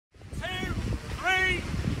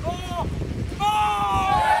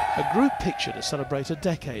group picture to celebrate a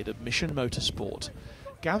decade of Mission Motorsport,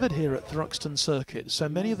 gathered here at Thruxton Circuit so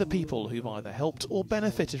many of the people who've either helped or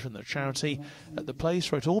benefited from the charity at the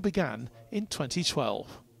place where it all began in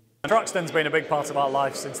 2012. Thruxton's been a big part of our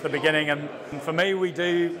life since the beginning, and for me we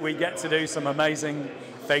get to do some amazing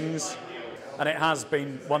things, and it has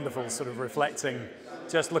been wonderful sort of reflecting,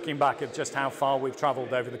 just looking back at just how far we've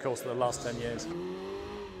travelled over the course of the last 10 years.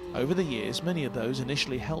 Over the years, many of those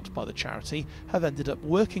initially helped by the charity have ended up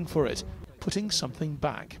working for it, putting something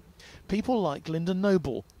back. People like Linda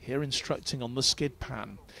Noble, here instructing on the skid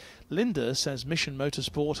pan. Linda says Mission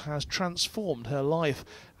Motorsport has transformed her life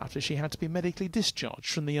after she had to be medically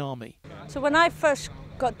discharged from the army. So when I first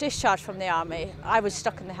got discharged from the army, I was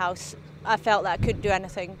stuck in the house. I felt that I couldn't do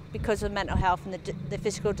anything because of mental health and the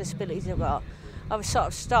physical disabilities I've got. I was sort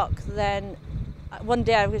of stuck. Then one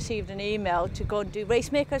day I received an email to go and do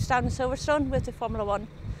racemakers down in Silverstone with the Formula 1.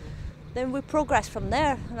 Then we progressed from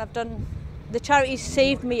there, and the charity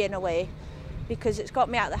saved me in a way because it's got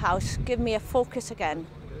me out of the house, given me a focus again.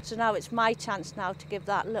 So now it's my chance now to give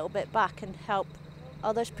that little bit back and help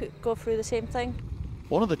others go through the same thing.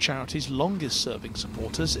 One of the charity's longest serving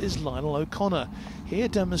supporters is Lionel O'Connor, here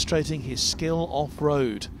demonstrating his skill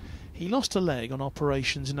off-road. He lost a leg on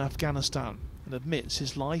operations in Afghanistan and admits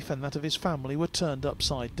his life and that of his family were turned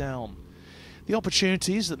upside down. The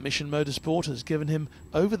opportunities that Mission Motorsport has given him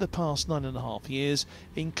over the past 9.5 years,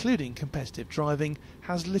 including competitive driving,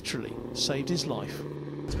 has literally saved his life.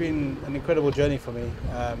 It's been an incredible journey for me.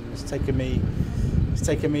 It's taken me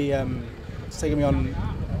on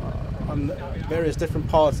various different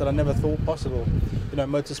paths that I never thought possible. You know,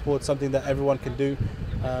 motorsport's something that everyone can do,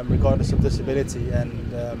 regardless of disability,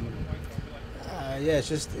 and yeah,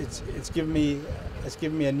 it's given me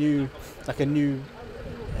a new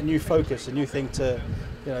focus, a new thing to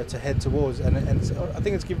to head towards, and I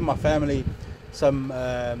think it's given my family some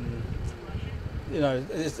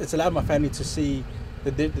it's allowed my family to see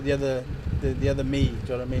the other me. Do you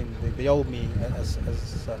know what I mean? The old me as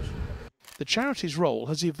such. The charity's role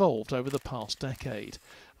has evolved over the past decade.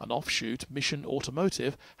 An offshoot, Mission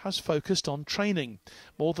Automotive, has focused on training.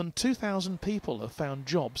 More than 2,000 people have found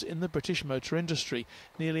jobs in the British motor industry,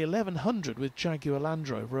 nearly 1,100 with Jaguar Land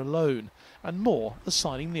Rover alone, and more are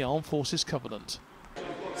signing the Armed Forces Covenant.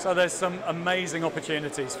 So there's some amazing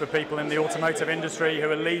opportunities for people in the automotive industry who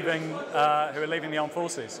are leaving the armed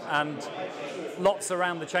forces, and lots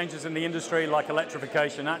around the changes in the industry, like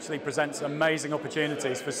electrification, actually presents amazing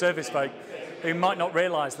opportunities for service folk who might not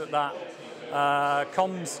realise that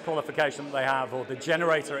comms qualification that they have, or the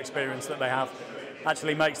generator experience that they have,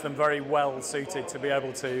 actually makes them very well suited to be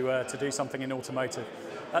able to do something in automotive.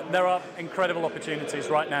 There are incredible opportunities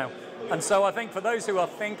right now, and so I think for those who are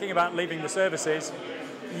thinking about leaving the services,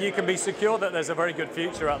 you can be secure that there's a very good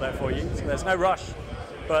future out there for you. So there's no rush,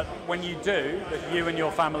 but when you do, that you and your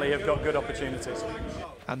family have got good opportunities.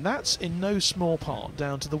 And that's in no small part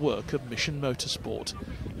down to the work of Mission Motorsport.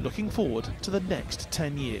 Looking forward to the next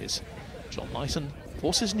 10 years. Jon Knighton,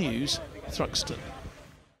 Forces News, Thruxton.